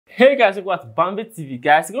Hey guys, welcome to Bambi TV.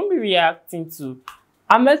 Guys, we're going to be reacting to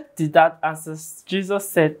Ahmed Deedat Answers. Jesus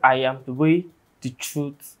said, I am the way, the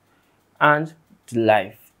truth, and the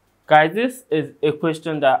life. Guys, this is a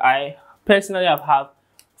question that I personally have had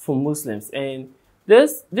for Muslims. And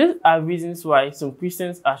these are reasons why some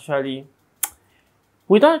Christians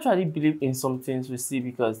we don't actually believe in some things we see,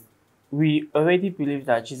 because we already believe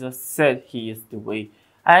that Jesus said he is the way.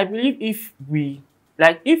 I believe if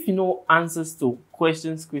you know answers to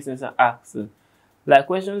questions Christians are asking, like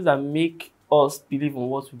questions that make us believe in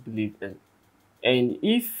what we believe in, and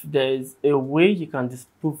if there's a way you can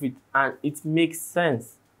disprove it and it makes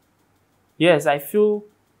sense, yes, I feel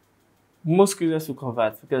most Christians will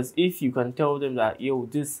convert. Because if you can tell them that, yo,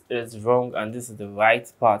 this is wrong and this is the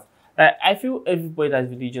right path, I feel everybody that's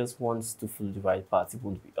religious wants to follow the right path, if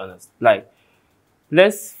we want to be honest. Like,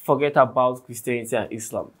 let's forget about Christianity and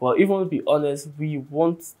Islam. But if we want to be honest, we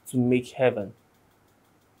want to make heaven.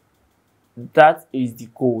 That is the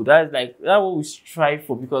goal. That's what we strive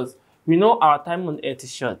for, because we know our time on earth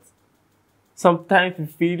is short. Sometimes we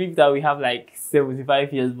feel that we have like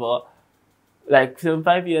 75 years, but like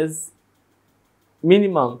 75 years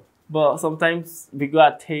minimum. But sometimes we go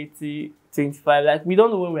at 30, 25. Like, we don't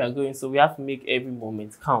know when we are going, so we have to make every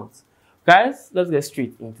moment count. Guys, let's get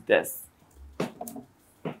straight into this.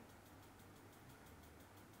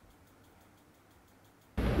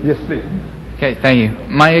 Yes, please. Okay, thank you.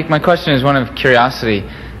 My question is one of curiosity.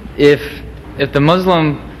 If the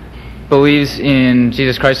Muslim believes in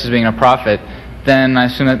Jesus Christ as being a prophet, then I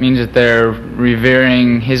assume that means that they're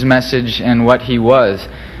revering his message and what he was.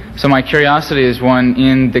 So my curiosity is, one,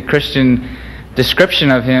 in the Christian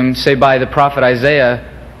description of him, say by the prophet Isaiah,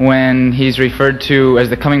 when he's referred to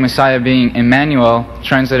as the coming Messiah being Emmanuel,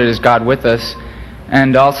 translated as God with us,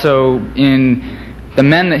 and also in the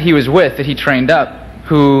men that he was with, that he trained up,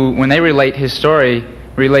 who, when they relate his story,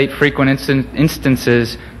 relate frequent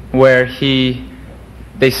instances where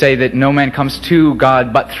they say that no man comes to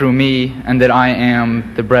God but through me, and that I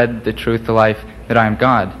am the bread, the truth, the life, that I am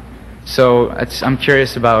God. So I'm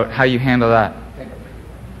curious about how you handle that.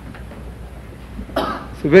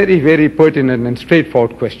 It's a very, very pertinent and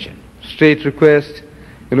straightforward question. Straight request,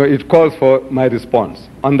 it calls for my response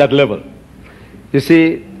on that level. You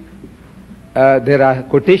see, there are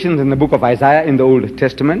quotations in the book of Isaiah in the Old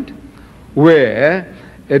Testament where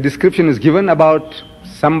a description is given about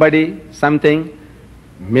somebody, something,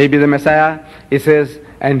 maybe the Messiah. It says,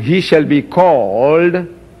 and he shall be called,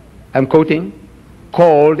 I'm quoting,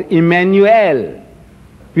 called Emmanuel,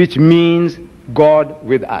 which means God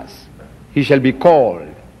with us. He shall be called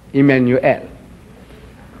Emmanuel.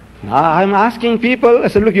 Now I'm asking people, I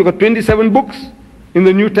said, look, you've got 27 books in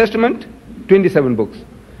the New Testament, 27 books.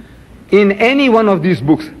 In any one of these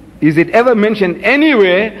books, is it ever mentioned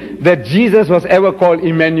anywhere that Jesus was ever called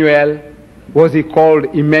Emmanuel? Was he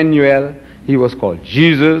called Emmanuel? He was called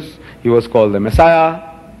Jesus. He was called the Messiah.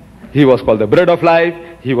 He was called the bread of life.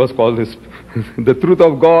 He was called the truth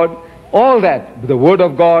of God. All that, the word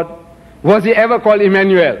of God. Was he ever called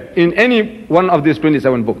Emmanuel in any one of these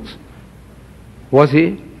 27 books? Was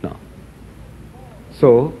he? No.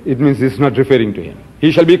 So it means it's not referring to him.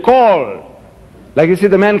 He shall be called. Like you see,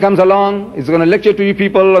 the man comes along, he's going to lecture to you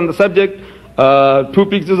people on the subject, 2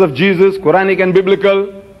 pictures of Jesus, Quranic and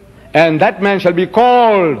biblical, and that man shall be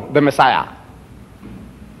called the Messiah.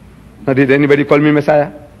 Now, did anybody call me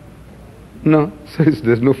Messiah? No. So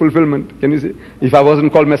there's no fulfillment. Can you see? If I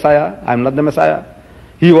wasn't called Messiah, I'm not the Messiah.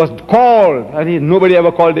 He was called, and nobody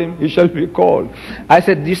ever called him. He shall be called. I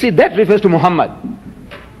said, you see, that refers to Muhammad.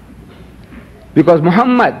 Because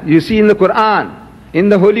Muhammad, you see in the Quran, in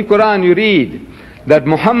the Holy Quran you read that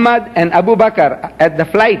Muhammad and Abu Bakr at the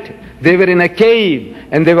flight, they were in a cave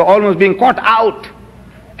and they were almost being caught out.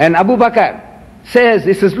 And Abu Bakr says,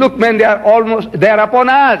 he says, look man, they are upon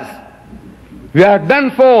us. We are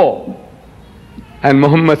done for. And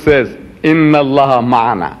Muhammad says, Inna Allah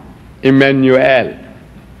ma'ana, Emmanuel.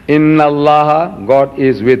 Inna Allah, God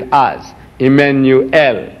is with us,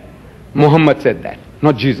 Emmanuel. Muhammad said that,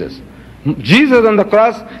 not Jesus. Jesus on the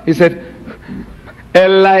cross, he said,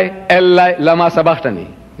 Eli, Eli, lama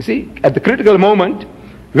sabachthani. You see, at the critical moment,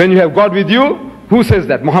 when you have God with you, who says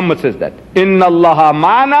that? Muhammad says that. Inna Allaha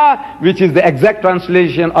ma'ana, which is the exact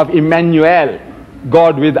translation of Emmanuel,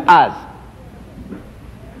 God with us.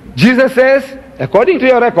 Jesus says, according to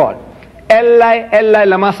your record, Eli, Eli,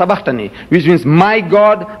 lama sabachthani, which means, my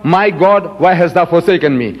God, why hast thou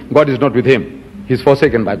forsaken me? God is not with him. He is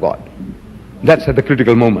forsaken by God. That's at the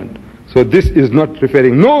critical moment. So this is not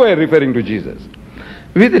nowhere referring to Jesus.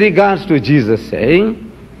 With regards to Jesus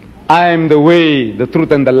saying, I am the way, the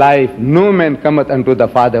truth and the life, no man cometh unto the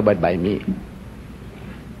Father but by me.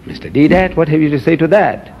 Mr. Deedat, what have you to say to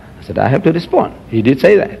that? I said, I have to respond. He did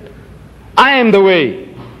say that. I am the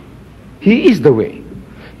way. He is the way.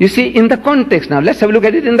 You see, in the context now, let's have a look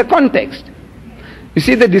at it in the context. You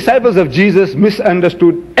see, the disciples of Jesus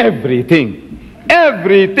misunderstood everything.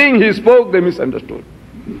 Everything he spoke, they misunderstood.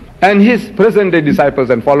 And his present-day disciples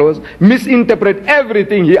and followers misinterpret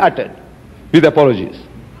everything he uttered with apologies.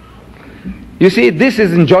 You see, this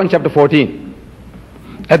is in John chapter 14.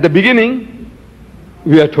 At the beginning,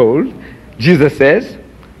 we are told, Jesus says,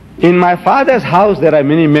 in my Father's house there are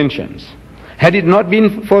many mansions. Had it not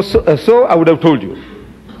been for so, I would have told you.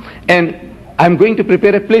 And I'm going to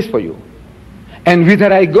prepare a place for you. And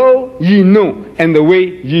whither I go, ye know, and the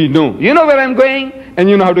way ye know. You know where I'm going, and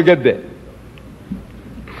you know how to get there.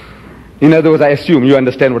 In other words, I assume you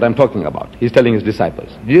understand what I'm talking about. He's telling his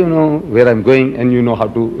disciples, you know where I'm going, and you know how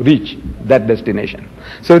to reach that destination.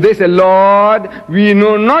 So they say, Lord, we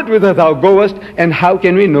know not whither thou goest, and how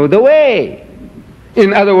can we know the way?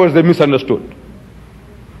 In other words, they misunderstood.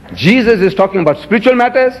 Jesus is talking about spiritual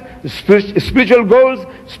matters, spiritual goals,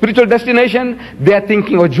 spiritual destination. They are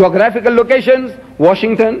thinking of geographical locations,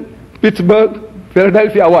 Washington, Pittsburgh,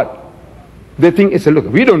 Philadelphia, what? They think it's a look,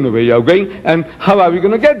 we don't know where you are going, and how are we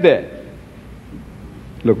going to get there?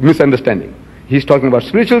 Look, misunderstanding. He's talking about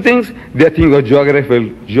spiritual things, they are thinking of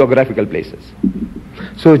geographical places.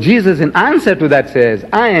 So Jesus in answer to that says,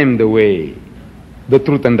 I am the way, the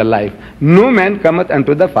truth and the life. No man cometh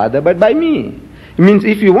unto the Father but by me. It means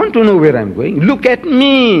if you want to know where I'm going, look at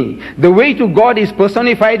me. The way to God is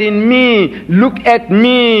personified in me. Look at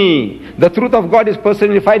me. The truth of God is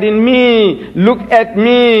personified in me. Look at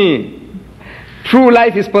me. True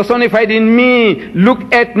life is personified in me.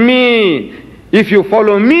 Look at me. If you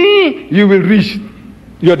follow me, you will reach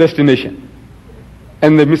your destination.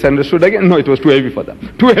 And they misunderstood again. No, it was too heavy for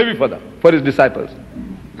them. Too heavy for them, for his disciples.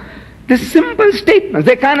 This simple statements,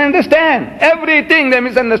 they can't understand. Everything they're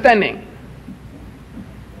misunderstanding.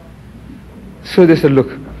 So they said,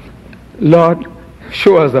 look, Lord,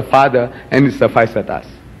 show us the Father and it sufficeth us.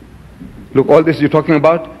 Look, all this you're talking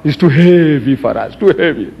about is too heavy for us, too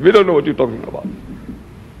heavy. We don't know what you're talking about.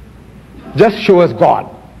 Just show us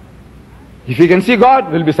God. If we can see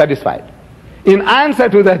God, we'll be satisfied. In answer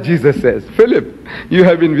to that, Jesus says, Philip, you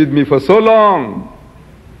have been with me for so long.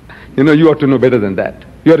 You know, you ought to know better than that.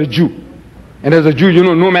 You are a Jew. And as a Jew, you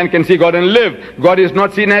know, no man can see God and live. God is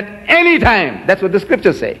not seen at any time. That's what the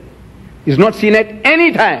scriptures say. Is not seen at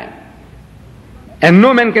any time. And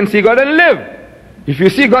no man can see God and live. If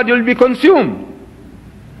you see God, you will be consumed.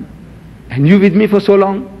 And you with me for so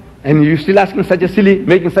long, and you still asking such a silly,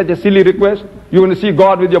 making such a silly request. You want to see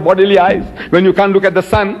God with your bodily eyes when you can't look at the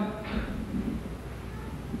sun.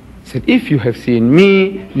 He said, if you have seen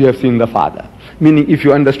me, you have seen the Father. Meaning, if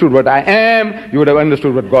you understood what I am, you would have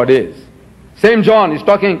understood what God is. Same John is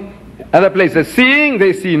talking. Other places, seeing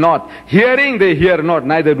they see not, hearing they hear not,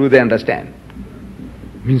 neither do they understand.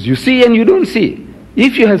 Means you see and you don't see.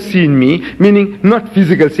 If you have seen me, meaning not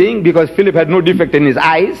physical seeing, because Philip had no defect in his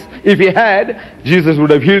eyes. If he had, Jesus would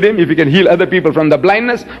have healed him. If he can heal other people from the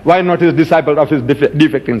blindness, why not his disciple of his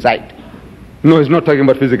defect in sight? No, he's not talking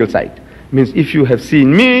about physical sight. Means if you have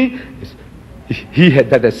seen me,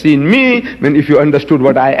 that has seen me, then if you understood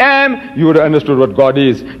what I am, you would have understood what God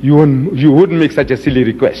is. You wouldn't make such a silly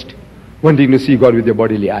request, wanting to see God with your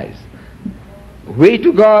bodily eyes. Way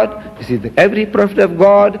to God, you see, that every prophet of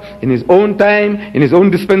God, in his own time, in his own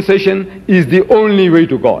dispensation, is the only way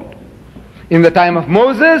to God. In the time of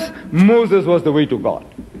Moses, Moses was the way to God.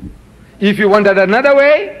 If you wanted another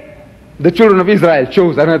way, the children of Israel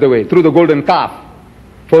chose another way, through the golden calf,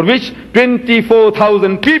 for which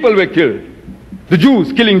 24,000 people were killed. The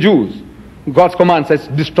Jews, killing Jews. God's command says,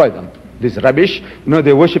 destroy them. This rubbish,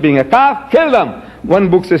 they're worshipping a calf, kill them. One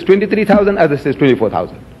book says 23,000, other says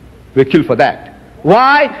 24,000. We're killed for that.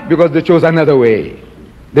 Why? Because they chose another way.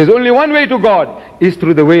 There's only one way to God, is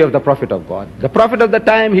through the way of the prophet of God. The prophet of the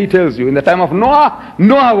time, he tells you, in the time of Noah,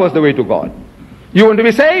 Noah was the way to God. You want to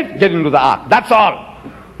be saved? Get into the ark. That's all.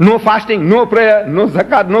 No fasting, no prayer, no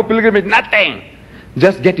zakat, no pilgrimage, nothing.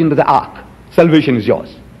 Just get into the ark. Salvation is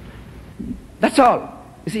yours. That's all.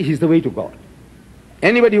 You see, he's the way to God.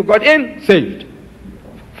 Anybody who got in, saved.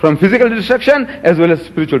 From physical destruction as well as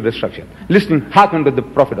spiritual destruction. Listen, hearken to the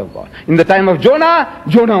prophet of God. In the time of Jonah,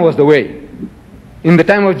 Jonah was the way. In the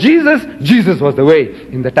time of Jesus, Jesus was the way.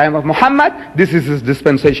 In the time of Muhammad, this is his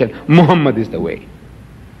dispensation. Muhammad is the way.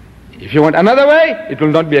 If you want another way, it will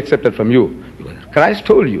not be accepted from you. Because Christ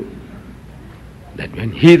told you that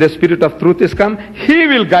when He, the Spirit of truth, is come, He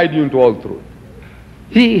will guide you into all truth.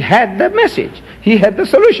 He had the message. He had the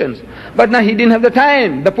solutions. But now he didn't have the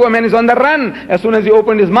time. The poor man is on the run. As soon as he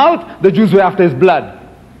opened his mouth, the Jews were after his blood.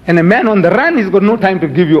 And a man on the run, he's got no time to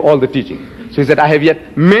give you all the teaching. So he said, I have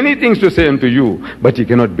yet many things to say unto you, but ye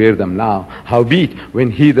cannot bear them now. Howbeit,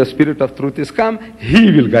 when he, the Spirit of truth, is come,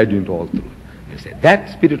 he will guide you into all truth. He said,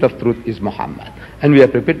 that Spirit of truth is Muhammad. And we are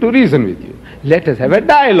prepared to reason with you. Let us have a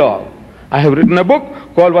dialogue. I have written a book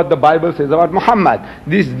called What the Bible Says About Muhammad.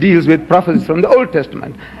 This deals with prophecies from the Old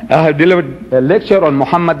Testament. I have delivered a lecture on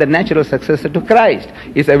Muhammad, the natural successor to Christ.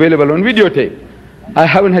 It's available on videotape. I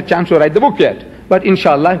haven't had a chance to write the book yet. But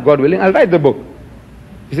inshallah, God willing, I'll write the book.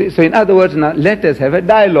 You see, so in other words, now let us have a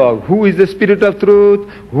dialogue. Who is the Spirit of truth?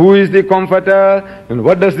 Who is the Comforter? And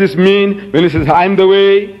what does this mean when he says, I am the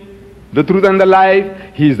way, the truth and the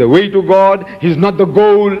life? He is the way to God. He is not the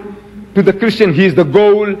goal. To the Christian, he is the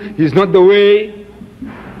goal. He is not the way.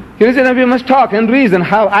 You see, we must talk and reason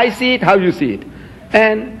how I see it, how you see it.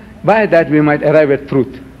 And by that we might arrive at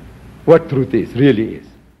truth. What truth is, really is.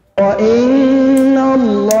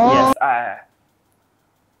 Yes,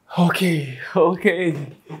 okay.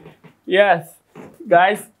 Yes,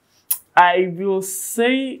 guys, I will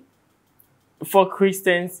say for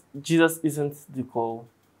Christians, Jesus isn't the goal.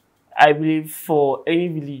 I believe for any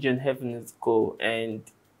religion, heaven is the goal, and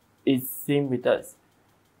it's same with us.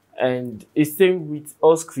 And it's same with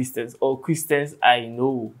us Christians. All Christians I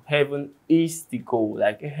know, heaven is the goal.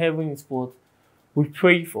 Like heaven is what we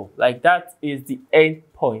pray for. Like that is the end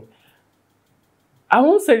point. I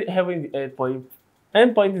won't say heaven is the end point.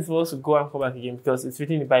 End point is supposed to go and come back again, because it's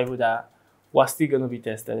written in the Bible that we're still going to be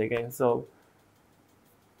tested again. So,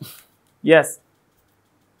 yes.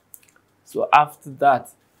 So after that,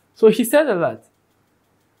 so he said a lot.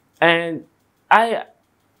 And I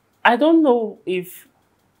don't know if,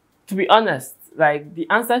 to be honest, like the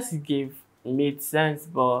answers he gave made sense,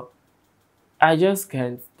 but I just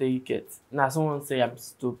can't take it. Now someone say I'm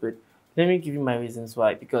stupid. Let me give you my reasons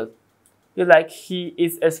why. Because like he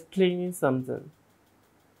is explaining something.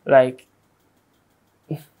 Like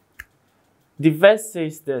the verse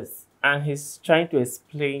says this, and he's trying to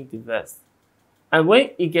explain the verse. And when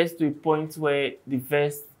it gets to a point where the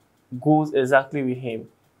verse goes exactly with him,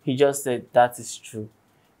 he just said that is true.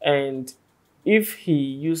 And if he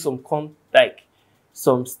used some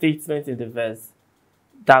statement in the verse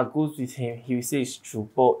that goes with him, he will say it's true.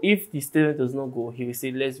 But if the statement does not go, he will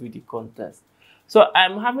say let's read the context. So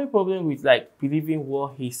I'm having a problem with like believing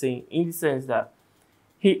what he's saying, in the sense that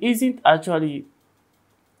he isn't actually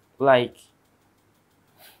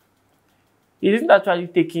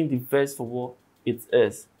taking the verse for what it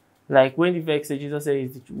is. Like when the verse says Jesus said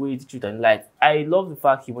is the way, the truth, and light. I love the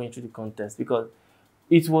fact he went through the context, because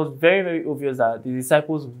it was very, very obvious that the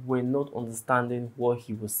disciples were not understanding what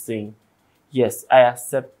he was saying. Yes, I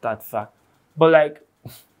accept that fact. But like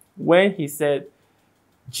when he said,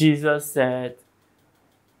 Jesus said,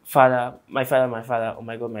 Father, my Father, oh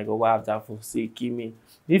my God, why have thou forsaken me?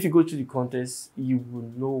 If you go through the context, you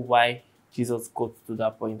will know why Jesus got to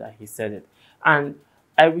that point that he said it. And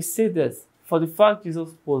I will say this, for the fact Jesus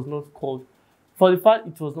was not called, for the fact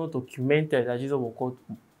it was not documented that Jesus was called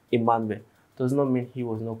Emmanuel, does not mean he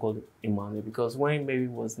was not called Emmanuel. Because when Mary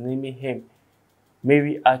was naming him,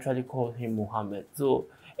 Mary actually called him Muhammad. So,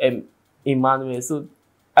 Emmanuel. So,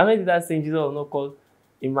 Ahmed Deedat saying Jesus was not called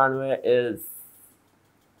Emmanuel is,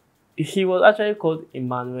 he was actually called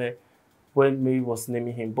Emmanuel when Mary was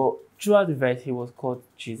naming him. But throughout the verse, he was called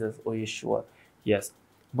Jesus or Yeshua. Yes.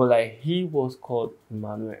 But like he was called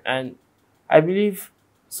Emmanuel. And I believe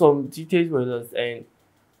some details were lost. And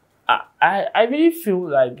I really feel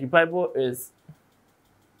like the Bible is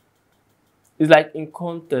like in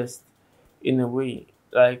context in a way.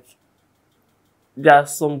 Like there are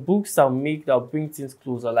some books that bring things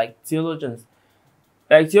closer, like theologians.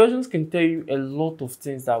 Like theologians can tell you a lot of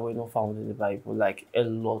things that were not found in the Bible, like a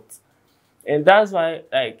lot. And that's why,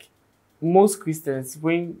 like, most Christians,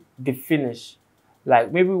 when they finish,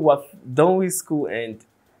 like maybe we're done with school and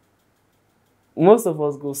most of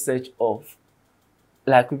us go search of,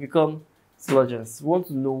 like we become theologians, we want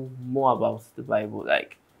to know more about the Bible.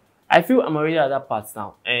 Like, I feel I'm already at that part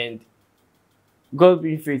now, and God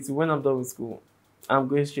being faithful, when I'm done with school, I'm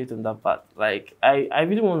going straight on that path. Like, I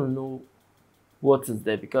really want to know what is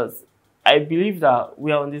there, because I believe that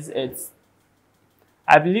we are on this earth.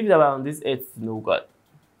 I believe that we're on this earth to know God.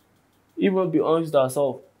 Even be honest with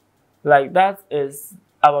ourselves. Like, that is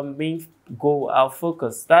our main goal, our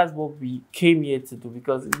focus. That's what we came here to do,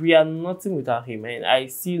 because we are nothing without Him. And I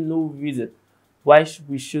see no reason why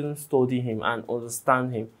we shouldn't study Him and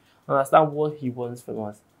understand Him, understand what He wants from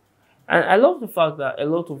us. And I love the fact that a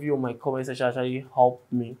lot of you on my comment section actually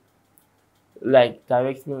helped me, like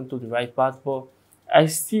direct me onto the right path. But I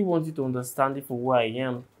still want you to understand it for who I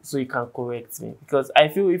am, so you can correct me. Because I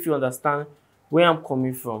feel if you understand where I'm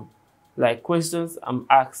coming from, like questions I'm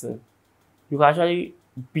asking, you can actually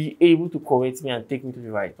be able to correct me and take me to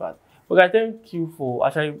the right path. Okay, thank you for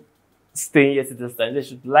actually staying here to this time. They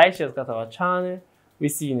should like, share, subscribe to our channel. We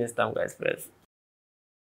see you next time, guys. First.